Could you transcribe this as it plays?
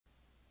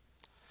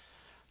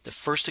The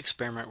first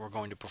experiment we're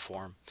going to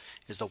perform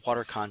is the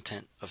water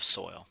content of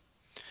soil.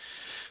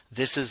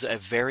 This is a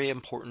very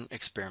important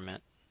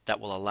experiment that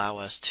will allow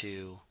us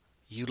to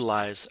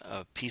utilize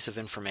a piece of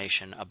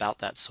information about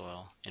that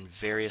soil in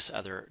various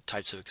other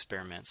types of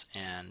experiments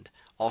and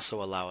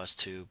also allow us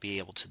to be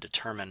able to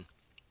determine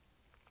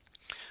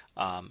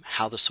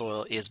how the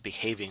soil is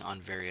behaving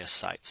on various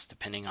sites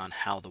depending on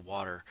how the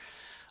water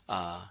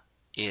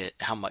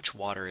how much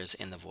water is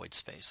in the void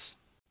space.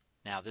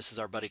 Now, this is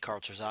our buddy Carl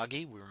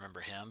Terzaghi. We remember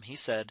him. He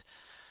said,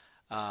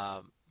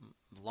 uh,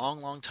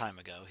 long time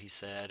ago, he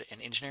said, in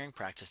engineering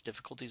practice,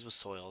 difficulties with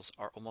soils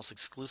are almost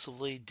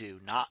exclusively due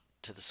not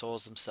to the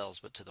soils themselves,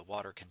 but to the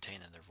water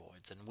contained in their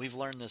voids. And we've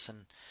learned this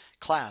in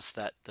class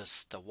that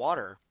the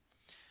water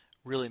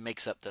really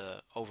makes up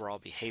the overall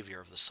behavior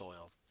of the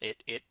soil.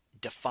 It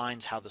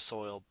defines how the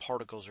soil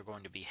particles are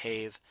going to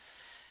behave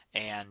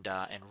and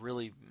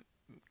really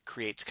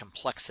creates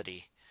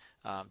complexity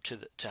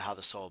to how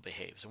the soil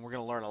behaves. And we're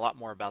going to learn a lot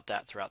more about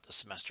that throughout the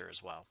semester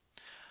as well.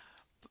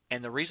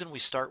 And the reason we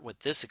start with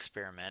this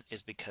experiment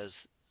is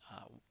because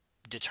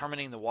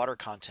determining the water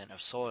content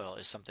of soil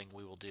is something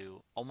we will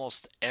do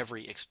almost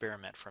every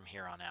experiment from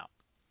here on out.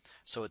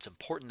 So it's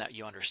important that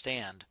you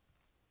understand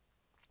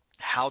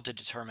how to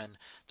determine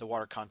the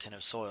water content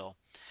of soil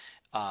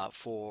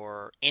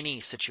for any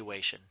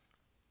situation.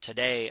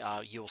 Today,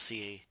 you'll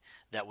see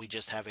that we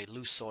just have a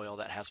loose soil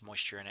that has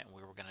moisture in it, and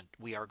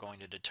we are going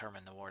to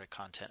determine the water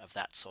content of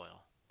that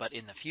soil. But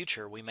in the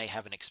future, we may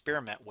have an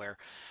experiment where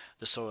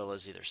the soil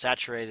is either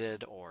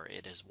saturated or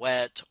it is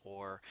wet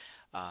or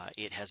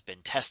it has been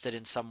tested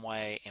in some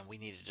way, and we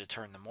need to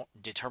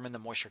determine the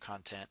moisture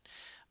content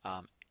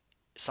um,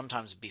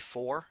 sometimes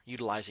before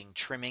utilizing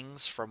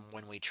trimmings from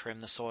when we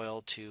trim the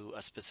soil to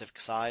a specific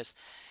size,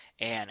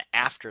 and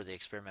after the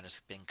experiment has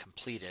been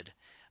completed,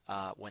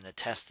 when the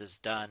test is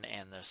done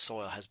and the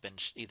soil has been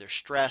either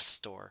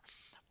stressed or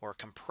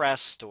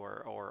compressed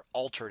or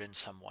altered in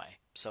some way.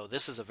 So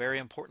this is a very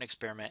important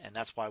experiment, and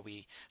that's why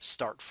we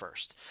start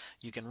first.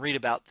 You can read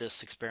about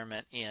this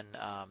experiment in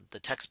the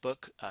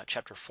textbook,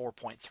 chapter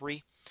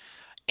 4.3,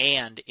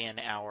 and in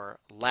our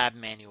lab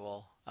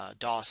manual,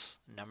 DOS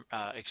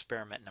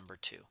experiment number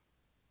 2.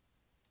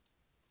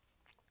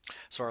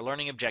 So our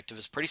learning objective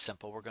is pretty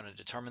simple. We're going to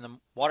determine the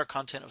water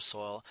content of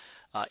soil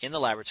in the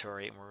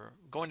laboratory, and we're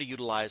going to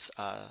utilize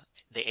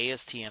the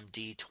ASTM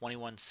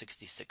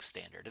D2166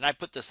 standard. And I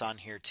put this on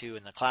here too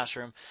in the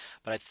classroom,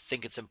 but I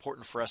think it's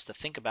important for us to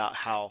think about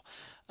how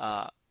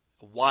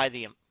why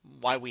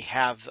we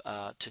have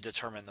to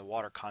determine the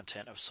water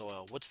content of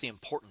soil. What's the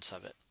importance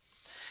of it?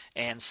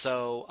 And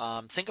so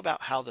think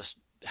about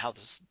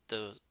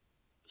the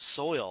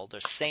soil,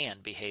 the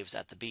sand behaves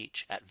at the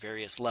beach at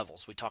various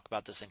levels. We talk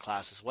about this in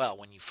class as well.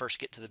 When you first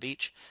get to the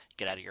beach,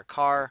 get out of your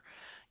car,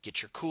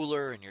 get your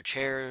cooler and your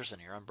chairs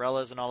and your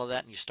umbrellas and all of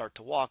that, and you start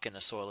to walk, and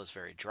the soil is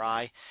very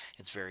dry.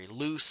 It's very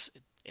loose.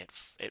 It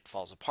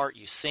falls apart.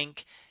 You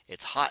sink.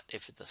 It's hot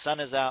if the sun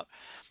is out.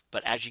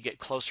 But as you get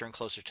closer and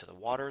closer to the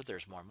water,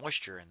 there's more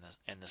moisture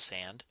in the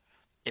sand.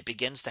 It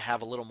begins to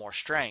have a little more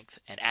strength,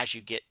 and as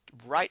you get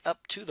right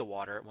up to the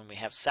water, when we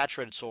have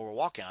saturated soil we're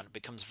walking on, it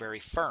becomes very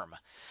firm.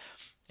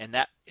 And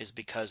that is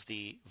because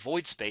the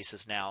void space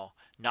is now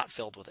not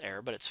filled with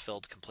air, but it's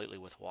filled completely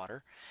with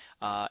water.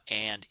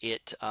 And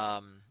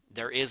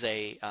there is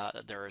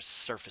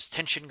surface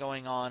tension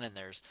going on, and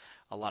there's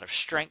a lot of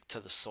strength to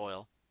the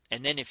soil.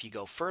 And then if you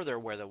go further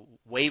where the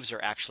waves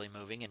are actually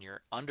moving and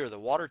you're under the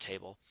water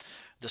table,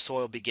 the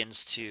soil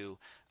begins to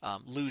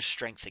lose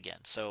strength again.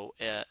 So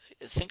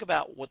think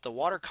about what the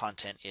water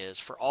content is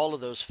for all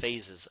of those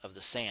phases of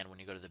the sand when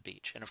you go to the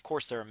beach. And of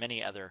course, there are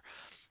many other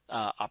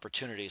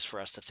opportunities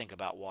for us to think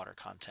about water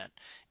content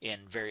in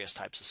various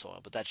types of soil,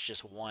 but that's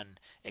just one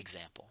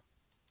example.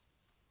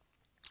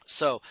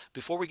 So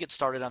before we get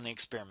started on the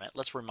experiment,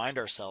 let's remind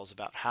ourselves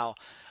about how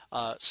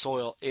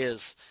soil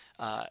is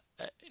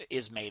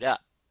made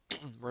up.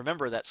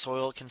 Remember that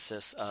soil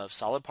consists of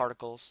solid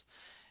particles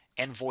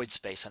and void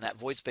space, and that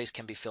void space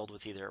can be filled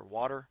with either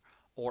water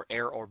or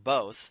air or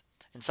both,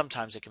 and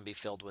sometimes it can be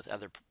filled with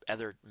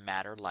other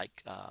matter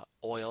like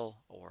oil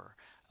or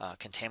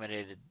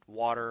contaminated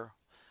water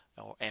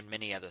and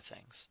many other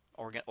things,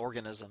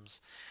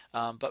 organisms.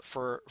 But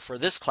for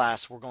this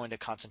class, we're going to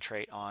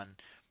concentrate on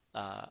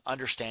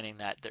understanding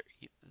that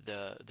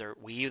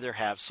we either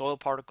have soil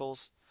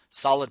particles,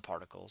 solid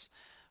particles,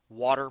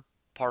 water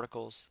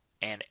particles,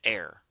 and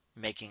air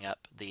making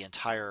up the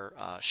entire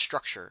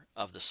structure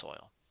of the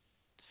soil.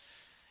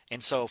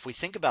 And so if we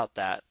think about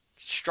that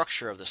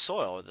structure of the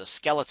soil, the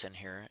skeleton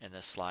here in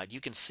this slide, you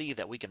can see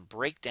that we can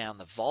break down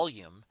the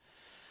volume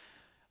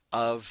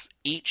of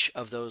each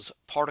of those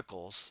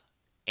particles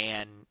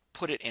and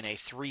put it in a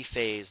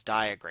three-phase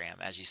diagram,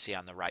 as you see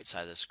on the right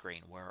side of the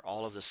screen, where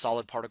all of the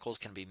solid particles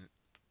can be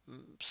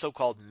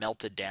so-called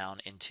melted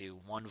down into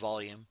one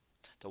volume,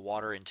 the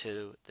water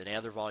into the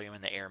other volume,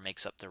 and the air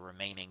makes up the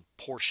remaining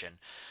portion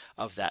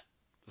of that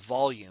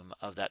volume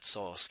of that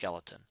soil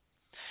skeleton.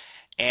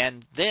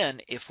 And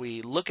then if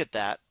we look at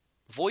that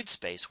void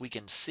space, we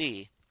can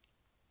see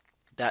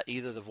that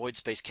either the void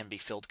space can be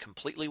filled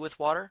completely with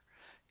water,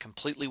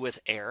 completely with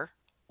air,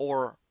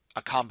 or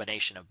a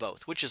combination of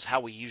both, which is how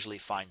we usually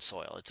find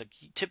soil. It's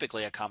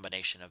typically a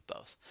combination of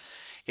both.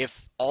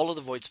 If all of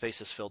the void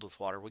space is filled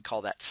with water, we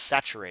call that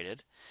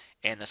saturated,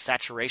 and the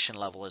saturation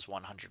level is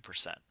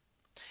 100%.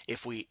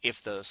 If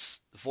the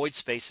void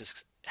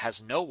space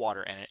has no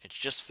water in it, it's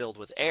just filled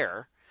with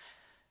air,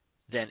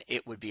 then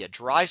it would be a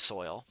dry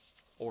soil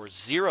or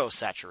zero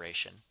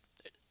saturation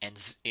and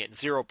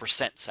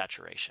 0%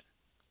 saturation.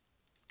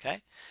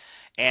 Okay?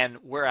 And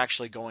we're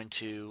actually going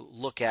to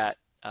look at,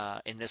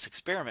 in this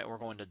experiment, we're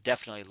going to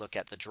definitely look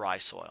at the dry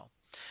soil.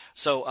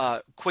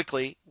 So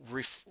quickly,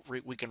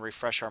 we can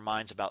refresh our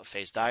minds about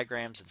phase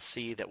diagrams and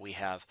see that we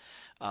have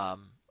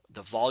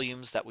the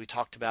volumes that we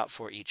talked about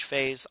for each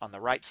phase on the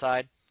right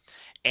side,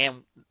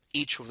 and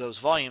each of those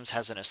volumes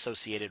has an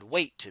associated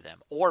weight to them,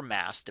 or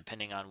mass,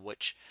 depending on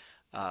what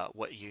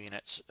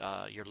units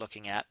you're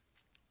looking at.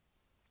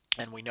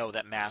 And we know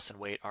that mass and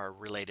weight are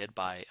related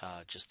by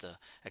just the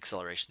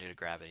acceleration due to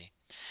gravity.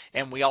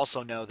 And we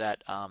also know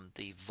that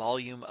the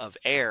volume of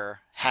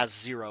air has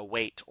zero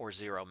weight or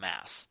zero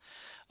mass.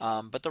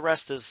 But the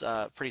rest is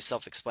pretty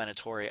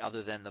self-explanatory,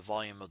 other than the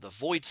volume of the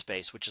void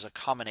space, which is a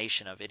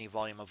combination of any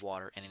volume of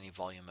water and any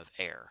volume of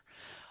air.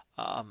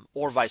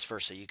 Or vice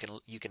versa. You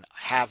can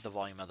have the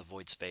volume of the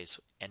void space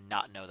and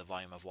not know the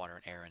volume of water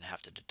and air and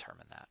have to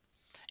determine that.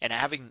 And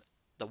having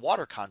the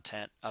water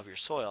content of your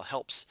soil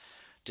helps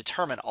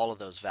determine all of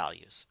those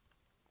values.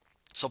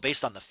 So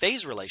based on the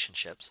phase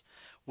relationships,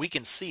 we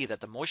can see that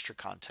the moisture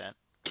content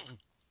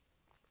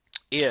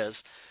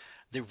is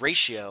the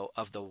ratio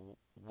of the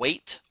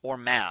weight or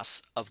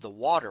mass of the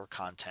water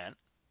content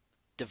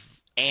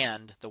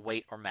and the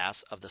weight or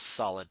mass of the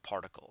solid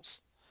particles.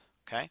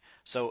 Okay,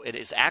 so it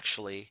is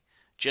actually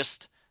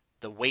just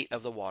the weight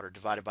of the water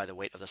divided by the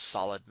weight of the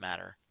solid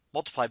matter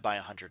multiplied by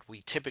 100.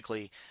 We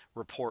typically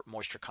report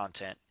moisture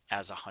content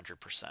as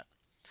 100%.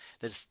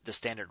 The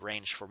standard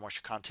range for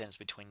moisture content is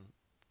between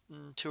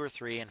 2 or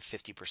 3 and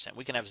 50%.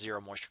 We can have zero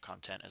moisture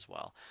content as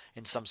well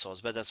in some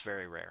soils, but that's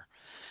very rare.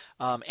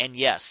 And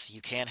yes,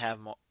 you can have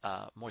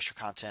moisture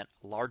content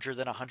larger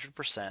than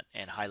 100%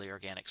 in highly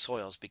organic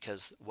soils,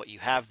 because what you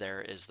have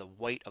there is the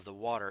weight of the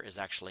water is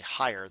actually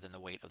higher than the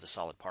weight of the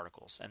solid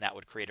particles, and that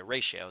would create a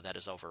ratio that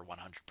is over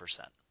 100%.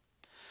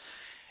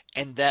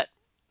 And that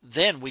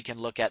then we can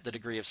look at the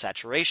degree of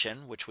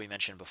saturation, which we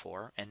mentioned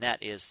before, and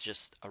that is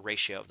just a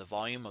ratio of the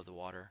volume of the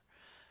water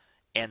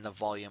and the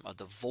volume of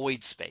the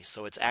void space.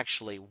 So it's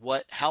actually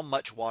how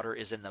much water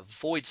is in the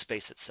void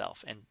space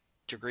itself. And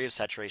degree of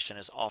saturation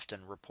is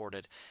often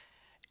reported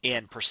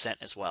in percent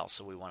as well.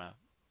 So we want to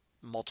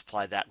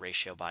multiply that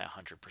ratio by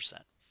 100%.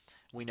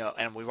 We know,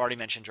 and we've already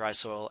mentioned, dry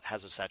soil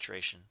has a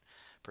saturation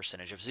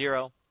percentage of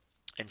 0,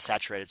 and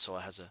saturated soil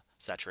has a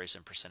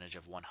saturation percentage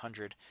of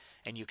 100.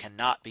 And you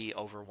cannot be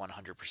over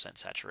 100%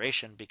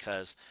 saturation,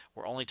 because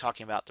we're only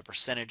talking about the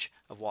percentage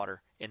of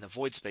water in the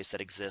void space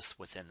that exists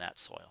within that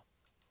soil.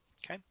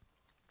 Okay,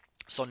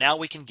 so now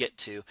we can get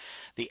to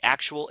the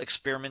actual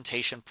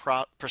experimentation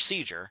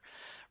procedure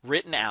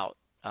written out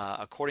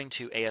according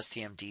to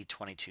ASTM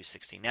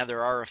D2260. Now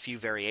there are a few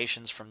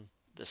variations from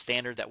the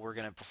standard that we're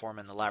going to perform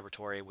in the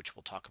laboratory, which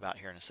we'll talk about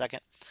here in a second.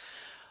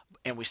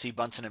 And we see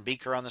Bunsen and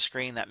beaker on the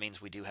screen. That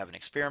means we do have an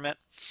experiment.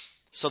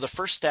 So the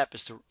first step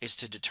is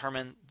to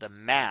determine the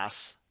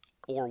mass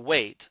or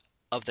weight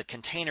of the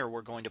container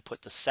we're going to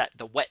put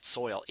the wet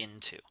soil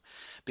into,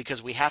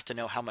 because we have to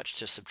know how much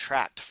to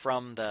subtract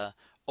from the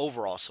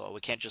overall soil. We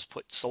can't just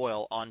put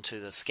soil onto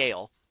the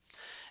scale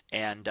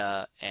and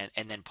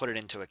then put it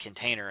into a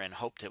container and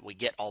hope that we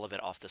get all of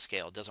it off the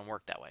scale. It doesn't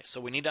work that way. So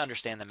we need to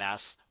understand the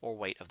mass or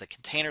weight of the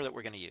container that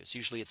we're going to use.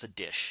 Usually it's a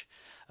dish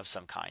of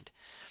some kind.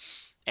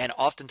 And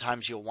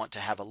oftentimes you'll want to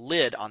have a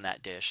lid on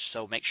that dish,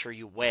 so make sure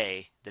you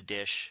weigh the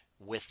dish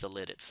with the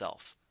lid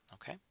itself.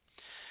 Okay.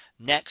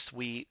 Next,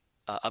 we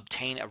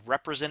obtain a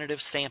representative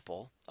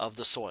sample of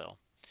the soil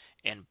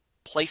and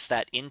place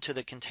that into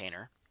the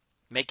container,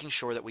 making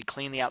sure that we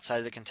clean the outside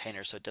of the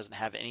container so it doesn't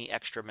have any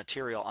extra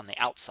material on the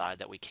outside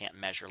that we can't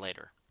measure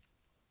later.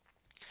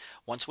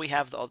 Once we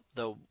have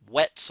the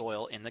wet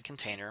soil in the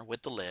container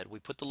with the lid, we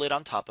put the lid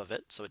on top of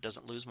it so it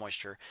doesn't lose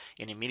moisture,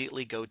 and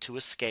immediately go to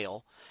a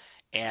scale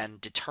and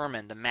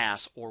determine the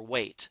mass or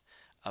weight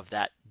of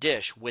that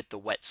dish with the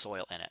wet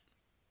soil in it.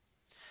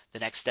 The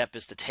next step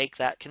is to take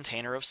that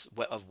container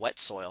of wet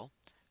soil,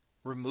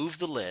 remove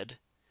the lid,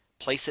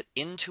 place it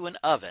into an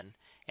oven,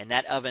 and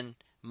that oven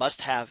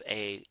must have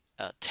a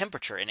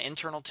temperature, an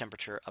internal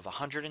temperature of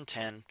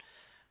 110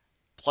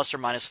 plus or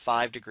minus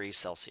 5 degrees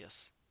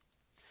Celsius.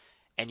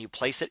 And you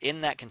place it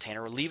in that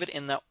container, or leave it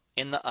in the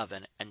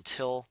oven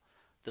until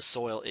the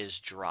soil is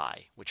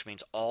dry, which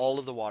means all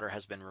of the water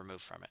has been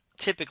removed from it.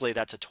 Typically,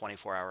 that's a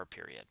 24-hour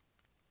period.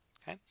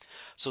 Okay,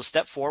 so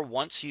step 4,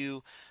 once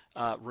you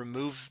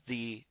remove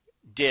the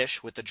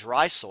dish with the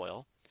dry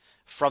soil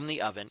from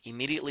the oven,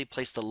 immediately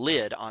place the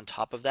lid on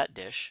top of that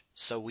dish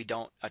so we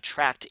don't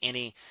attract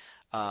any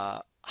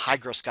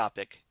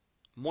hygroscopic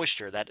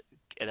moisture that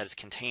is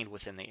contained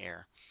within the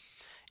air,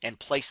 and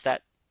place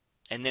that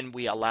and then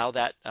we allow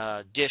that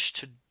dish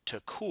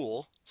to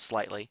cool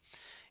slightly,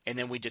 and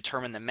then we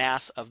determine the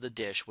mass of the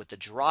dish with the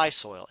dry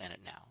soil in it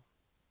now.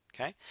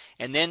 Okay,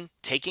 and then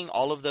taking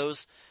all of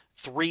those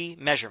three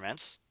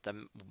measurements,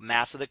 the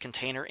mass of the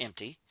container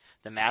empty,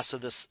 the mass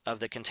of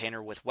the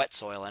container with wet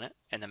soil in it,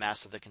 and the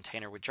mass of the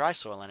container with dry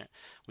soil in it,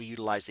 we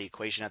utilize the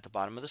equation at the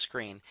bottom of the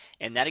screen,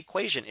 and that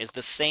equation is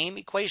the same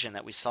equation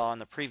that we saw on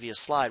the previous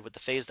slide with the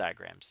phase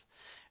diagrams.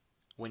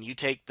 When you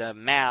take the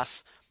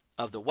mass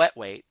of the wet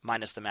weight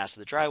minus the mass of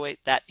the dry weight,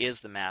 that is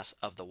the mass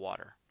of the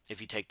water. If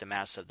you take the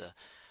mass of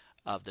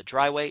the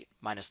dry weight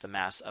minus the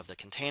mass of the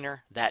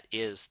container, that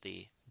is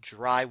the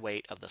dry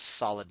weight of the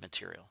solid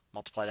material.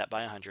 Multiply that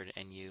by 100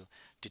 and you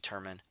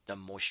determine the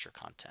moisture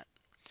content.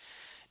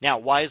 Now,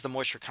 why is the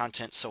moisture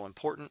content so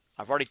important?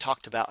 I've already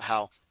talked about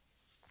how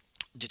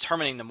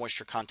determining the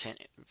moisture content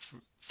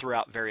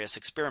throughout various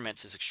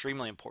experiments is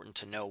extremely important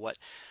to know what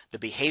the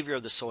behavior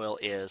of the soil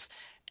is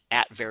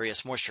at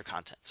various moisture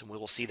contents, and we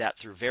will see that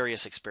through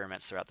various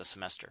experiments throughout the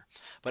semester.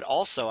 But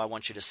also I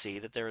want you to see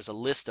that there is a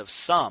list of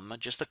some,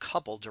 just a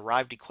couple,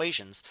 derived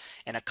equations,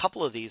 and a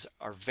couple of these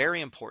are very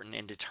important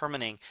in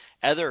determining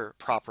other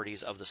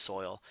properties of the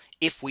soil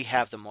if we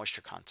have the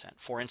moisture content.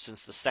 For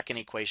instance, the second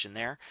equation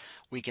there,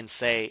 we can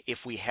say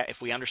if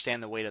we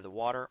understand the weight of the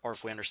water, or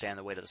if we understand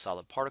the weight of the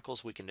solid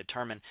particles, we can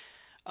determine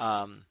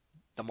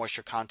the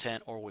moisture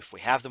content, or if we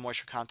have the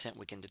moisture content,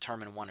 we can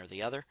determine one or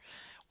the other.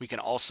 We can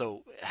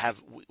also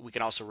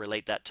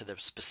relate that to the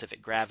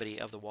specific gravity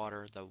of the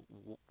water,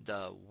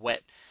 the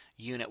wet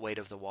unit weight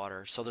of the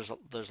water. So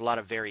there's a lot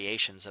of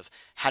variations of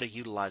how to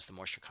utilize the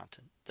moisture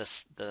content.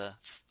 The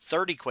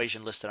third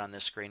equation listed on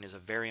this screen is a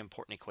very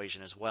important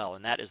equation as well,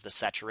 and that is the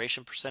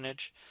saturation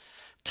percentage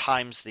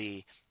times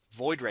the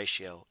void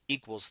ratio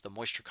equals the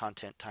moisture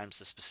content times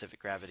the specific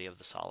gravity of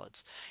the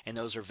solids. And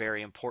those are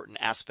very important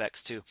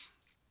aspects to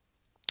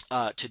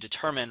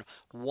determine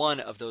one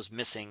of those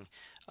missing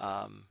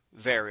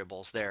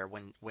variables there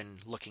when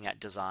looking at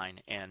design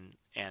and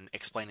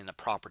explaining the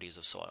properties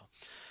of soil.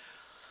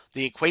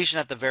 The equation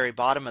at the very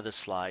bottom of the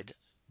slide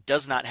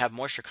does not have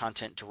moisture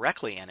content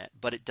directly in it,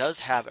 but it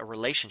does have a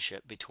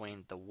relationship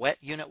between the wet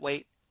unit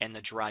weight and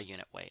the dry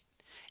unit weight.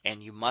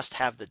 And you must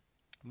have the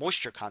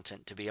moisture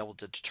content to be able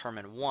to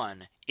determine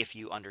one if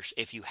you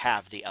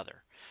have the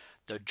other.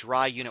 The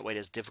dry unit weight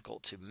is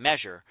difficult to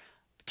measure,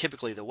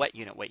 typically the wet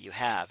unit weight you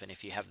have, and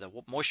if you have the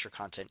moisture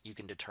content, you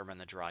can determine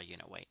the dry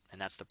unit weight,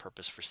 and that's the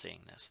purpose for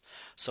seeing this.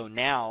 So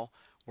now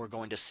we're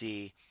going to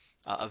see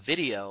a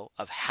video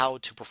of how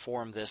to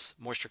perform this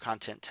moisture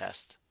content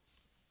test